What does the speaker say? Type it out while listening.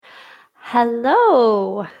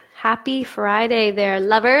Hello. Happy Friday there,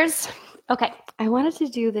 lovers. Okay, I wanted to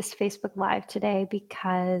do this Facebook Live today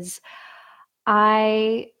because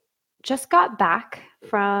I just got back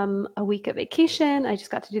from a week of vacation. I just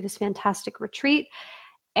got to do this fantastic retreat,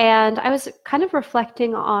 and I was kind of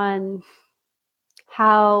reflecting on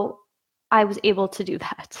how I was able to do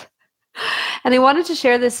that. And I wanted to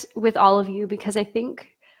share this with all of you because I think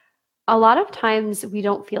a lot of times we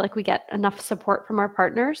don't feel like we get enough support from our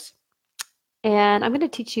partners. And I'm going to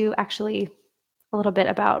teach you actually a little bit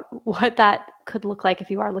about what that could look like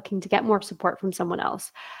if you are looking to get more support from someone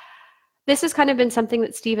else. This has kind of been something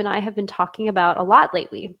that Steve and I have been talking about a lot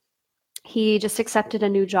lately. He just accepted a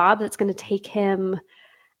new job that's going to take him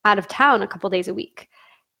out of town a couple days a week.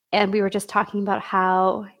 And we were just talking about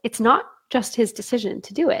how it's not just his decision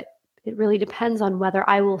to do it. It really depends on whether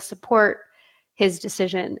I will support his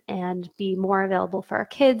decision and be more available for our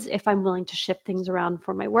kids if I'm willing to shift things around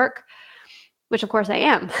for my work, which of course I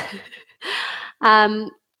am. And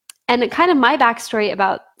kind of my backstory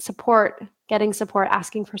about support, getting support,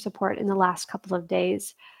 asking for support in the last couple of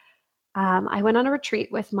days. I went on a retreat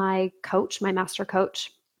with my coach, my master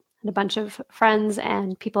coach, and a bunch of friends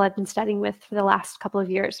and people I've been studying with for the last couple of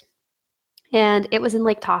years. And it was in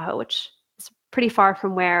Lake Tahoe, which is pretty far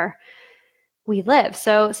from where we live.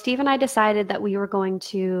 So Steve and I decided that we were going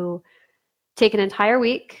to take an entire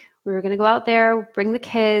week. We were going to go out there, bring the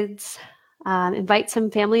kids, invite some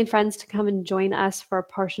family and friends to come and join us for a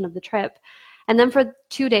portion of the trip. And then for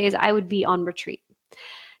 2 days, I would be on retreat.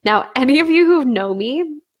 Now, any of you who know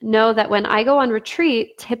me know that when I go on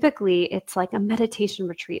retreat, typically it's like a meditation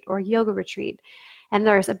retreat or a yoga retreat. And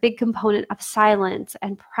there's a big component of silence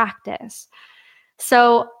and practice.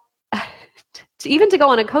 So even to go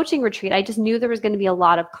on a coaching retreat, I just knew there was going to be a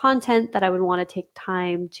lot of content that I would want to take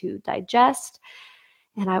time to digest.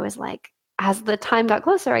 And I was like, as the time got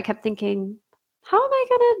closer, I kept thinking, how am I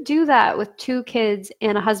going to do that with 2 kids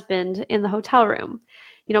and a husband in the hotel room?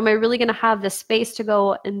 You know, am I really going to have the space to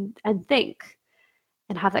go and think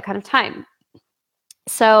and have that kind of time?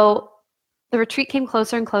 So the retreat came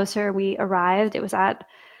closer and closer. We arrived. It was at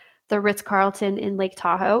the Ritz-Carlton in Lake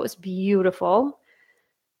Tahoe. It was beautiful.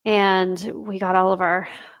 And we got all of our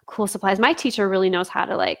cool supplies. My teacher really knows how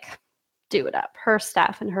to do it up. Her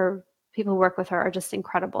staff and her people who work with her are just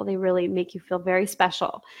incredible. They really make you feel very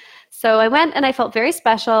special. So I went and I felt very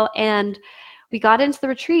special, and we got into the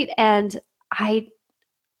retreat, and I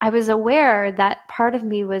was aware that part of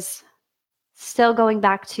me was still going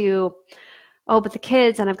back to, oh, but the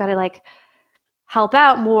kids, and I've got to help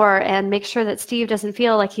out more and make sure that Steve doesn't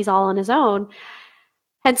feel like he's all on his own.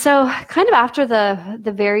 And so kind of after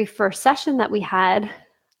the very first session that we had,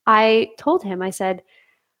 I told him, I said,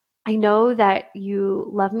 I know that you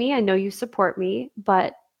love me. I know you support me,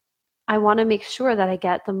 but I want to make sure that I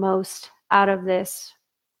get the most out of this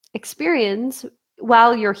experience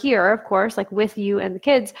while you're here, of course, with you and the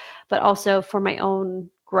kids, but also for my own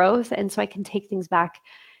growth. And so I can take things back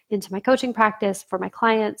into my coaching practice for my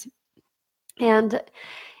clients. And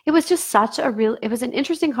it was just it was an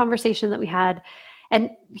interesting conversation that we had.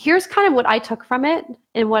 And here's kind of what I took from it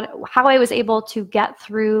and how I was able to get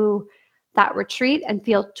through that retreat and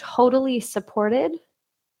feel totally supported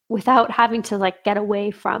without having to get away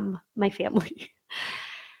from my family.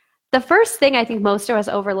 The first thing I think most of us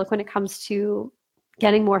overlook when it comes to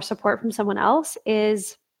getting more support from someone else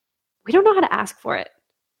is we don't know how to ask for it.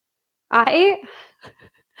 I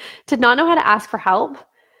did not know how to ask for help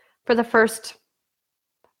for the first,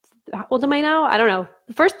 how old am I now? I don't know.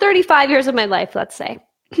 The first 35 years of my life, let's say.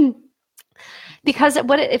 Because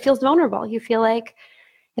it feels vulnerable. You feel like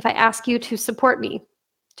if I ask you to support me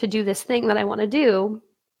to do this thing that I want to do,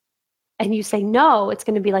 and you say no, it's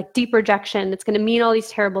going to be deep rejection. It's going to mean all these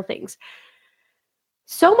terrible things.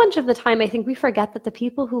 So much of the time, I think we forget that the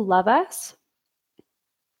people who love us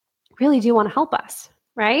really do want to help us,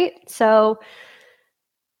 right? So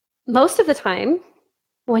most of the time,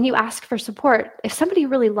 when you ask for support, if somebody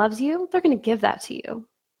really loves you, they're going to give that to you.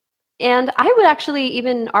 And I would actually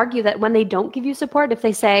even argue that when they don't give you support, if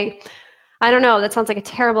they say, I don't know, that sounds like a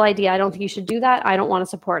terrible idea, I don't think you should do that, I don't want to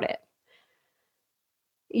support it.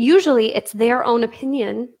 Usually it's their own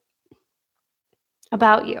opinion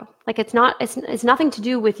about you. It's nothing to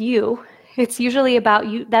do with you. It's usually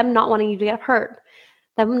about them not wanting you to get hurt,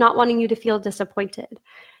 them not wanting you to feel disappointed,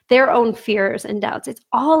 their own fears and doubts. It's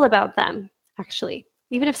all about them, actually.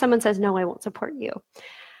 Even if someone says, no, I won't support you.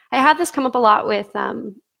 I have this come up a lot with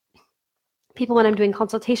people when I'm doing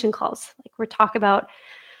consultation calls. We talk about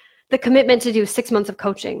the commitment to do 6 months of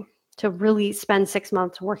coaching, to really spend 6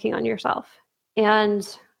 months working on yourself.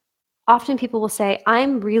 And often people will say,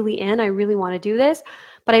 I'm really in, I really want to do this,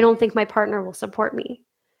 but I don't think my partner will support me.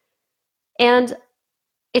 And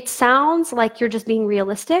it sounds like you're just being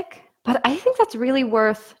realistic, but I think that's really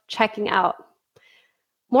worth checking out.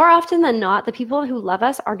 More often than not, the people who love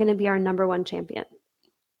us are going to be our number one champion.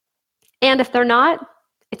 And if they're not,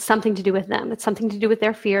 it's something to do with them. It's something to do with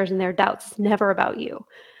their fears and their doubts. It's never about you.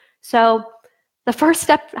 So the first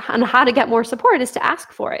step on how to get more support is to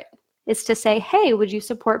ask for it. Is to say, hey, would you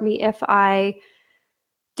support me if I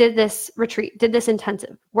did this retreat, did this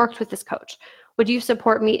intensive, worked with this coach? Would you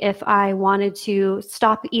support me if I wanted to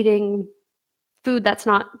stop eating food that's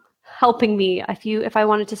not helping me? If I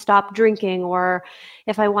wanted to stop drinking, or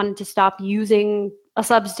if I wanted to stop using a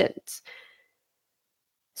substance?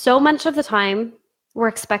 So much of the time, we're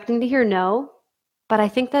expecting to hear no, but I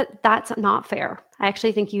think that that's not fair. I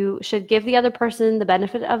actually think you should give the other person the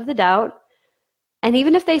benefit of the doubt. And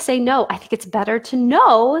even if they say no, I think it's better to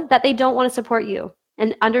know that they don't want to support you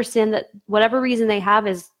and understand that whatever reason they have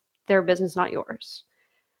is their business, not yours.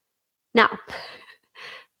 Now,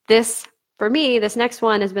 for me, this next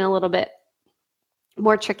one has been a little bit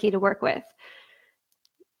more tricky to work with.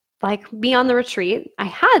 Like me on the retreat, I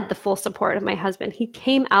had the full support of my husband. He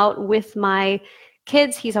came out with my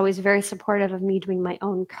kids. He's always very supportive of me doing my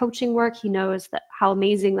own coaching work. He knows that how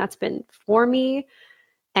amazing that's been for me.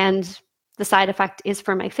 And the side effect is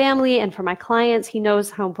for my family and for my clients. He knows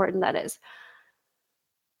how important that is.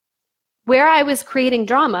 Where I was creating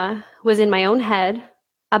drama was in my own head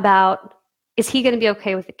about, is he going to be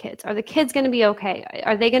okay with the kids? Are the kids going to be okay?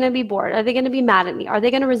 Are they going to be bored? Are they going to be mad at me? Are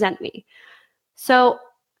they going to resent me? So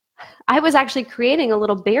I was actually creating a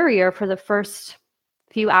little barrier for the first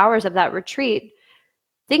few hours of that retreat,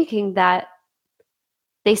 thinking that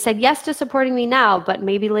they said yes to supporting me now, but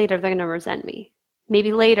maybe later they're going to resent me.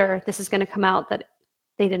 Maybe later this is going to come out that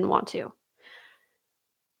they didn't want to.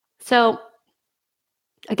 So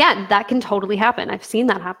again, that can totally happen. I've seen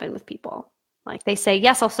that happen with people. Like they say,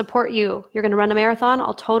 yes, I'll support you. You're going to run a marathon.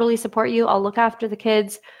 I'll totally support you. I'll look after the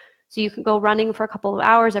kids so you can go running for a couple of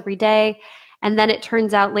hours every day. And then it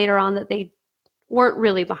turns out later on that they weren't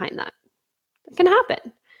really behind that. It can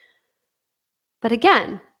happen. But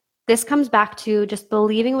again, this comes back to just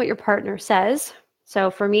believing what your partner says.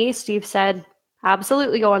 So for me, Steve said,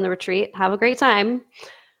 absolutely go on the retreat. Have a great time.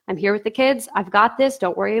 I'm here with the kids. I've got this.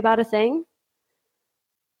 Don't worry about a thing.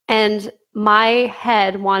 And my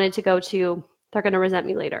head wanted to go to, they're going to resent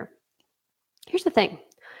me later. Here's the thing.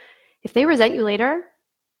 If they resent you later,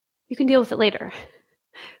 you can deal with it later.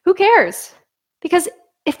 Who cares? Because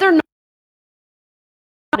if they're not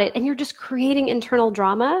it and you're just creating internal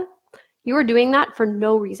drama, you are doing that for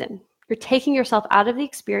no reason. You're taking yourself out of the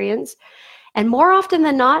experience. And more often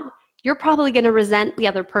than not, you're probably going to resent the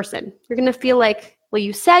other person. You're going to feel like, well,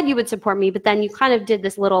 you said you would support me, but then you kind of did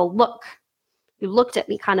this little look. You looked at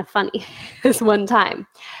me kind of funny this one time.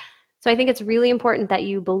 So I think it's really important that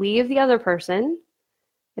you believe the other person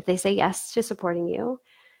if they say yes to supporting you,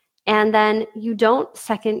 and then you don't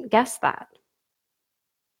second guess that.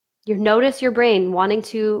 You notice your brain wanting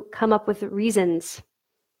to come up with reasons.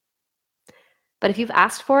 But if you've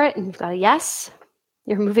asked for it and you've got a yes,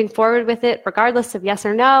 you're moving forward with it regardless of yes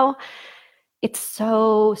or no. It's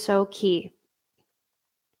so, so key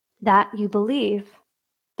that you believe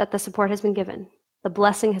that the support has been given, the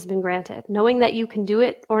blessing has been granted, knowing that you can do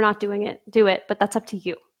it or not doing it, do it, but that's up to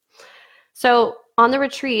you. So on the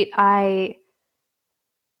retreat, I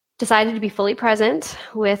decided to be fully present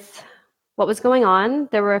with what was going on.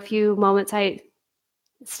 There were a few moments I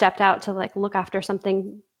stepped out to look after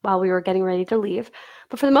something while we were getting ready to leave.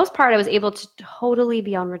 But for the most part, I was able to totally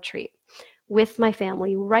be on retreat with my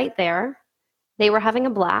family right there. They were having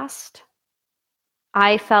a blast.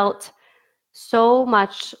 I felt so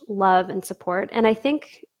much love and support. And I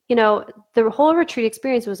think, the whole retreat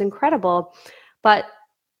experience was incredible. But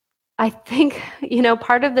I think,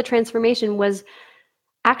 part of the transformation was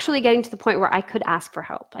actually getting to the point where I could ask for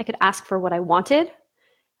help. I could ask for what I wanted.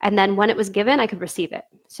 And then when it was given, I could receive it.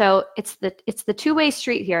 So it's the two-way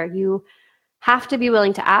street here. You have to be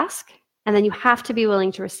willing to ask, and then you have to be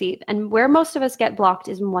willing to receive. And where most of us get blocked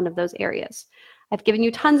is in one of those areas. I've given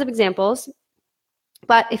you tons of examples,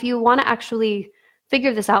 but if you want to actually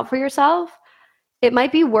figure this out for yourself, it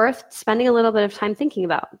might be worth spending a little bit of time thinking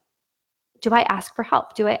about. Do I ask for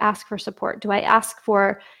help? Do I ask for support? Do I ask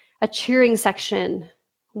for a cheering section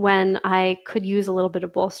when I could use a little bit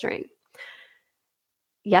of bolstering?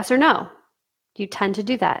 Yes or no? Do you tend to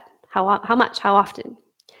do that? How much? How often?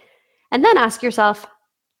 And then ask yourself,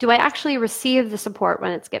 do I actually receive the support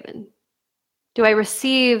when it's given? Do I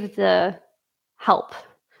receive the help?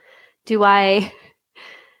 Do I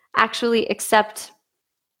actually accept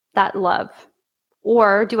that love?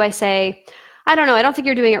 Or do I say, I don't know, I don't think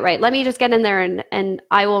you're doing it right. Let me just get in there and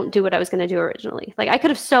I won't do what I was going to do originally. Like I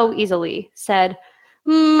could have so easily said,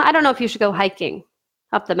 I don't know if you should go hiking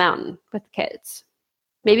up the mountain with the kids.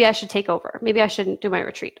 Maybe I should take over. Maybe I shouldn't do my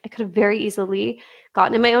retreat. I could have very easily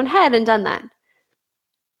gotten in my own head and done that.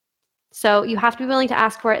 So you have to be willing to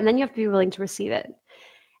ask for it, and then you have to be willing to receive it.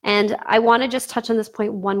 And I want to just touch on this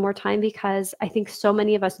point one more time because I think so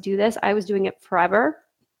many of us do this. I was doing it forever.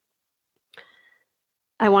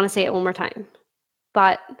 I want to say it one more time.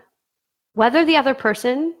 But whether the other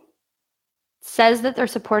person says that they're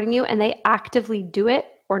supporting you and they actively do it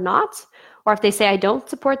or not, or if they say, I don't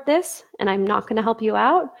support this and I'm not going to help you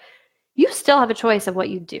out, you still have a choice of what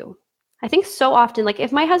you do. I think so often, like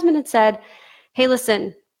if my husband had said, hey,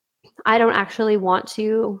 listen, I don't actually want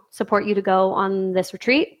to support you to go on this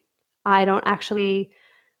retreat. I don't actually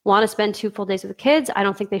want to spend 2 full days with the kids. I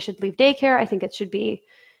don't think they should leave daycare. I think it should be,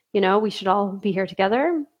 we should all be here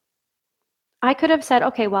together. I could have said,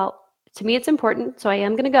 okay, well, to me it's important, so I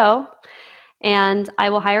am going to go, and I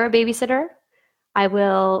will hire a babysitter. I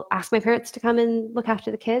will ask my parents to come and look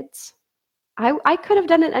after the kids. I could have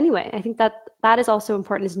done it anyway. I think that is also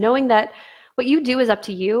important, is knowing that what you do is up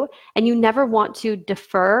to you, and you never want to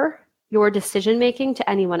defer your decision making to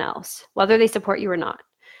anyone else, whether they support you or not.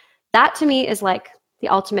 That to me is like the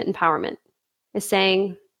ultimate empowerment, is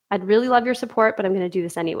saying, I'd really love your support, but I'm going to do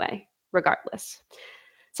this anyway, regardless.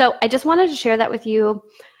 So I just wanted to share that with you.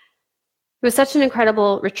 It was such an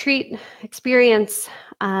incredible retreat experience.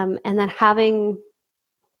 And then having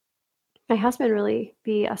my husband really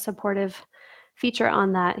be a supportive feature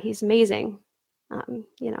on that. He's amazing, and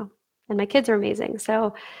my kids are amazing.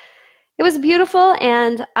 So it was beautiful.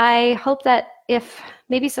 And I hope that if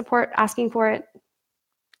maybe support, asking for it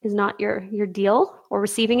is not your deal, or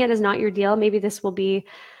receiving it is not your deal, maybe this will be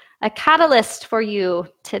a catalyst for you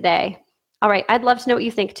today. All right, I'd love to know what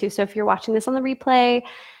you think too. So if you're watching this on the replay,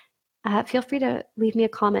 feel free to leave me a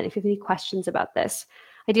comment if you have any questions about this.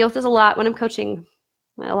 I deal with this a lot when I'm coaching.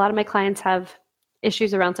 A lot of my clients have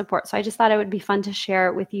issues around support. So I just thought it would be fun to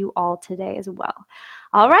share with you all today as well.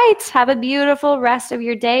 All right, have a beautiful rest of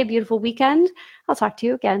your day, beautiful weekend. I'll talk to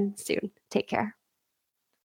you again soon. Take care.